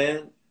young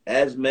men,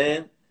 as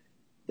men,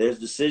 there's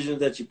decisions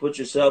that you put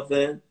yourself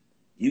in.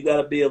 You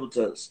got to be able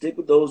to stick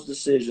with those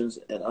decisions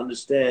and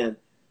understand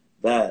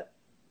that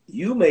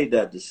you made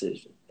that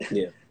decision.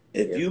 Yeah.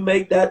 If you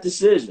make that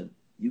decision,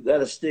 you got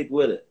to stick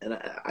with it. And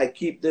I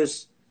keep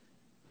this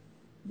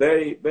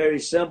very, very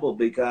simple,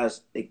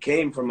 because it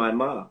came from my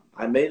mom.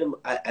 I made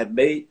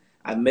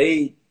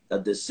a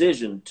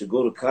decision to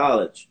go to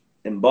college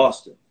in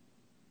Boston.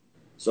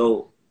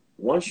 So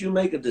once you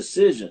make a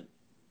decision,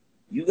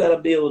 you got to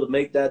be able to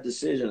make that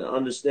decision and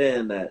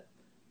understand that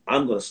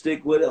I'm going to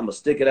stick with it. I'm going to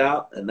stick it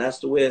out, and that's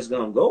the way it's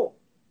going to go.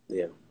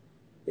 Yeah.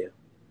 Yeah.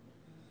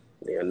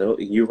 Yeah. No,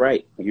 you're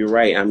right. You're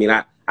right. I mean,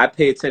 I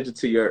pay attention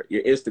to your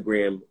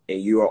Instagram, and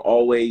you are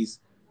always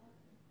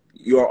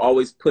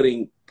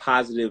putting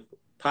positive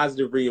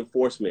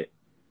reinforcement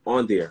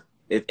on there.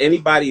 If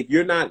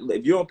you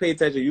don't pay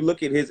attention, you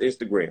look at his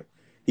Instagram.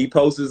 He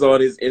posts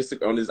on his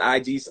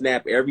IG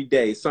Snap every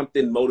day,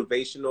 something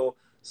motivational,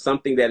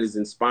 something that is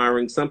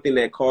inspiring, something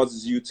that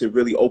causes you to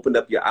really open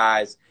up your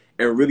eyes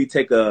and really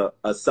take a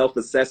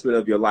self-assessment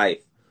of your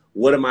life.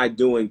 What am I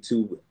doing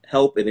to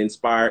help and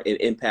inspire and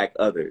impact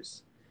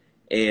others?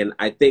 And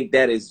I think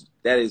that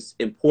is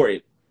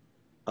important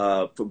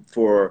for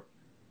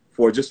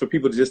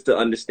people to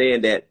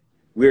understand that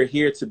we're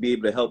here to be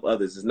able to help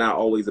others. It's not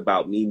always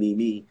about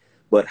me,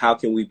 but how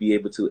can we be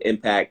able to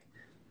impact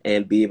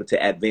and be able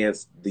to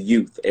advance the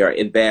youth or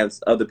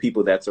advance other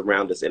people that's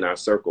around us in our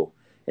circle.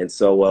 And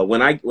so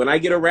when I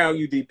get around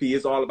you, DP,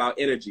 it's all about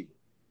energy.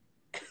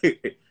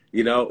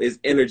 You know, it's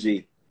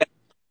energy.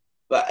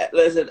 But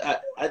listen,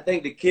 I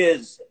think the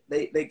kids,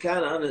 they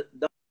kind of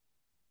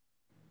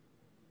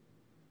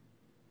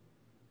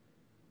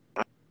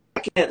I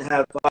can't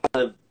have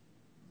positive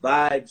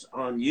vibes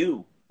on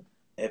you.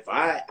 If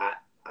I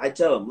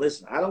tell them,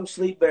 listen, I don't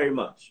sleep very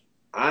much.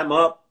 I'm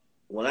up.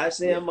 When I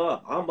say I'm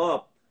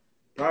up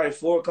probably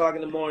 4 o'clock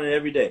in the morning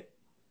every day.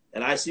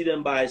 And I see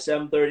them by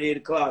 7:30, 8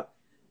 o'clock,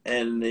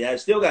 and I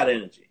still got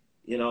energy,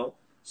 you know?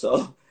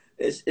 So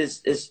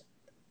it's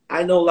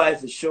I know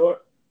life is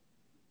short.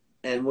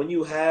 And when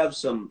you have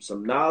some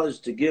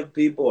knowledge to give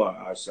people,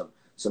 or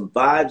some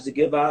vibes to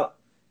give out,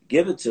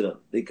 give it to them,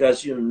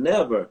 because you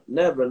never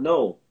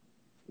know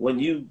when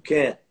you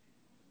can't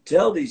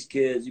tell these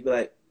kids. You be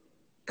like,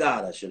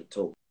 God, I should have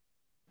told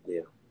them.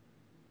 Yeah.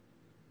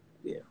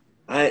 Yeah.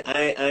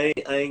 I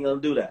ain't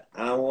gonna do that.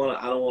 I don't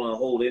wanna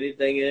hold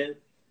anything in,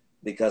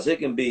 because it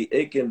can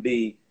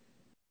be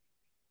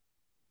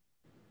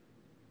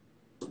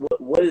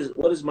what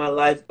is my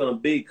life going to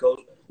be,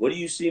 Coach? What do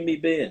you see me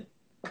being?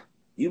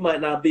 You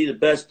might not be the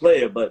best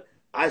player, but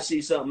I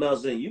see something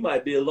else in you. You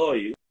might be a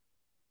lawyer.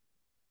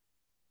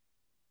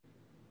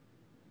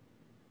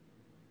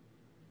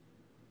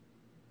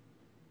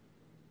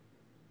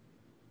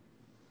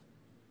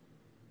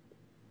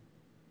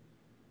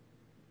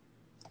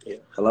 Yeah.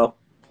 Hello?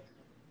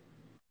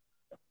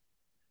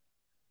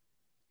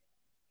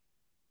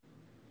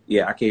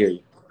 Yeah, I can hear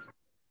you.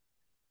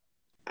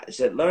 I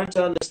said, learn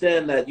to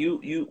understand that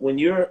when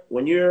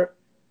you're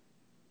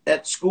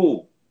at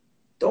school,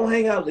 don't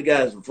hang out with the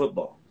guys from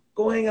football.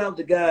 Go hang out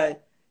with the guy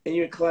in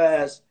your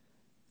class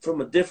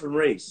from a different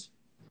race.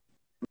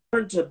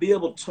 Learn to be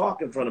able to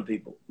talk in front of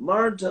people.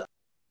 Learn to,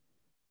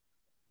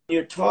 when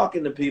you're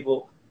talking to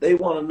people, they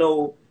want to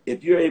know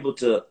if you're able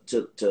to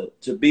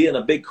be in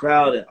a big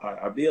crowd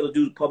or be able to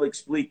do public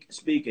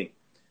speaking.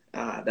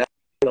 That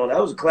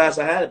that was a class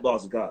I had at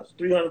Boston College.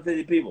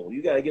 350 people.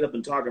 You got to get up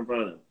and talk in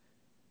front of them.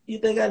 You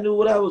think I knew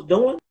what I was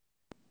doing?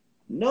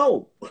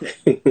 No.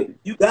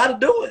 You got to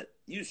do it.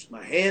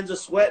 My hands are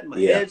sweating. My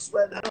head's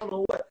sweating. I don't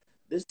know what.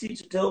 This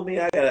teacher told me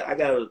I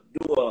gotta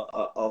do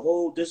a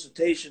whole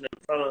dissertation in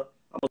front of.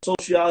 I'm a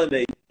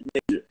sociology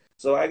major,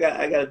 so I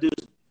gotta do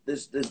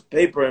this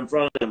paper in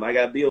front of him. I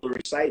gotta be able to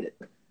recite it.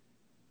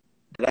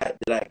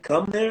 Did I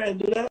come there and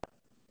do that?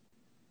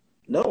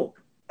 No,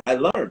 I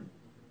learned.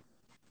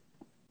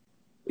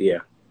 Yeah.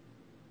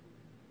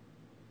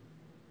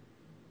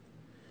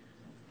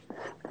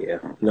 Yeah.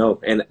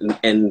 No,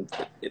 and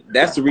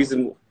that's the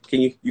reason.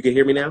 Can you can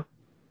hear me now?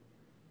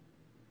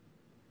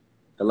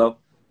 Hello?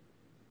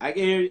 I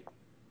can hear you.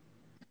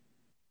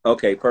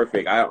 Okay,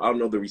 perfect. I don't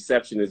know, the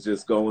reception is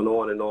just going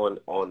on and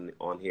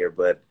on here,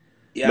 but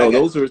Yeah, no,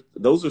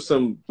 those are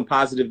some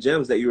positive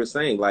gems that you were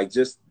saying. Like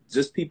just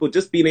people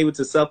just being able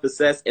to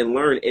self-assess and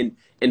learn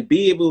and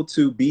be able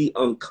to be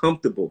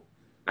uncomfortable.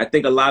 I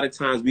think a lot of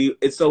times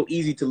it's so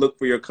easy to look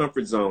for your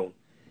comfort zone.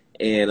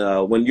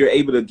 And when you're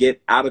able to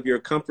get out of your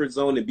comfort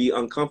zone and be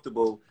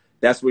uncomfortable,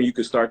 that's where you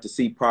can start to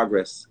see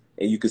progress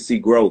and you can see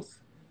growth.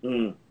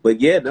 But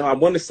yeah, no, I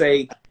want to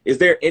say, is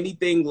there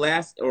anything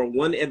last or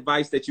one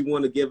advice that you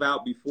want to give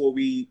out before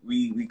we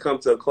come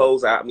to a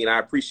close? I mean, I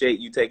appreciate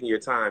you taking your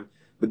time,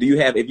 but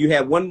if you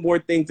have one more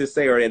thing to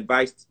say or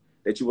advice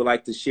that you would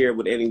like to share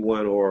with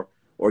anyone or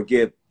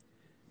give,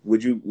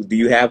 do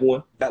you have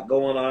one? Got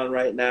going on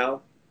right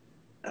now.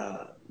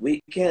 We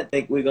can't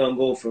think we're gonna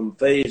go from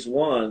phase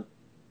one.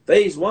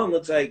 Phase one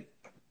looks like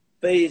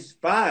phase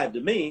 5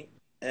 to me,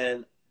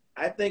 and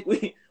I think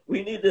we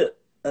need to.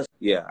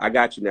 Yeah, I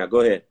got you now.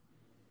 Go ahead.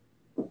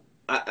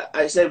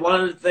 I said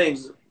one of the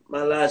things,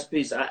 my last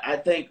piece, I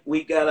think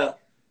we gotta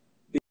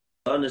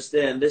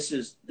understand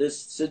this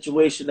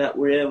situation that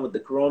we're in with the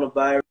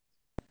coronavirus,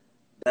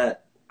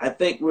 that I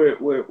think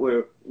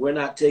we're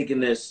not taking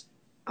this.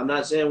 I'm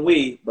not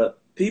saying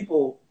but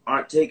people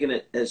aren't taking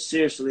it as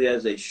seriously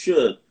as they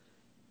should,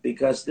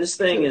 because this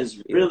thing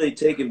is really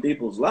taking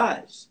people's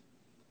lives.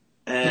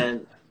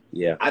 And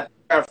I think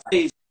our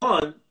phase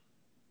 1,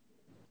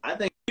 I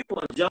think people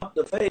want to jump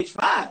to phase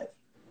 5.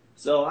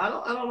 So I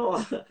don't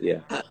know.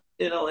 Yeah.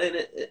 And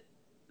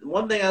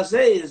one thing I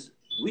say is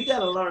we got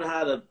to learn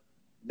how to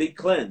be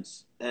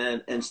cleansed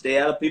and stay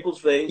out of people's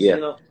face.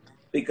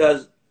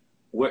 Because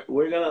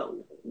we're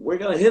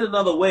gonna hit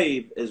another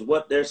wave, is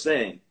what they're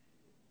saying.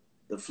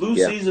 The flu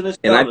season is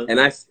coming. And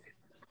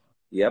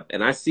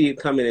I see it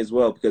coming as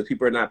well, because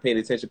people are not paying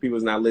attention. People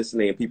are not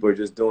listening, and people are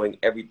just doing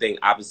everything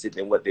opposite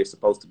than what they're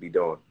supposed to be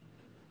doing.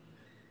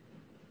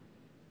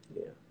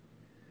 Yeah.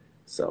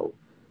 So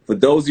for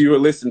those of you who are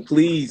listening,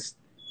 please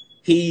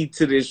heed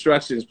to the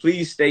instructions.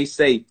 Please stay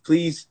safe.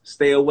 Please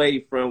stay away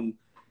from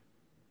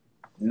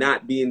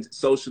not being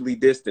socially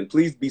distant.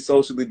 Please be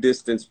socially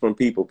distanced from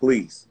people,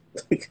 please.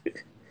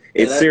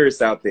 It's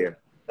serious out there.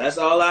 That's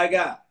all I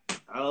got.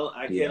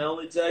 I can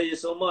only tell you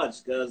so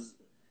much, because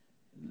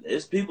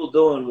it's people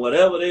doing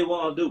whatever they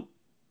want to do.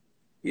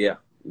 Yeah.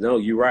 No,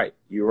 you're right.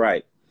 You're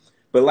right.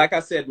 But like I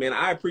said, man,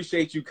 I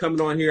appreciate you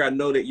coming on here. I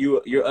know that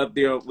you're up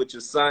there with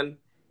your son.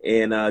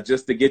 And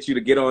just to get you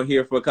to get on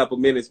here for a couple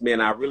minutes,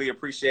 man, I really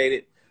appreciate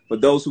it. For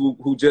those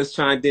who just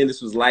chimed in,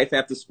 this was Life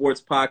After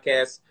Sports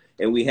podcast,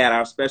 and we had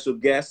our special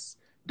guest,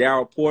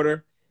 Daryl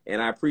Porter.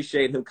 And I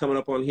appreciate him coming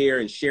up on here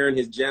and sharing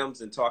his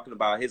gems and talking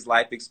about his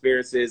life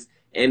experiences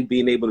and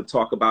being able to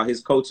talk about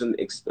his coaching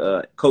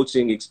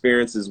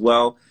experience as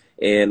well.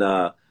 And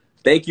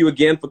thank you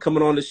again for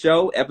coming on the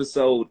show,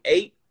 episode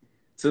 8.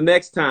 Till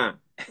next time.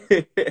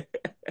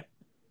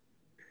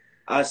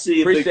 I see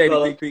you, appreciate big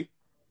fella. it, BP.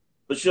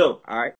 For sure. All right.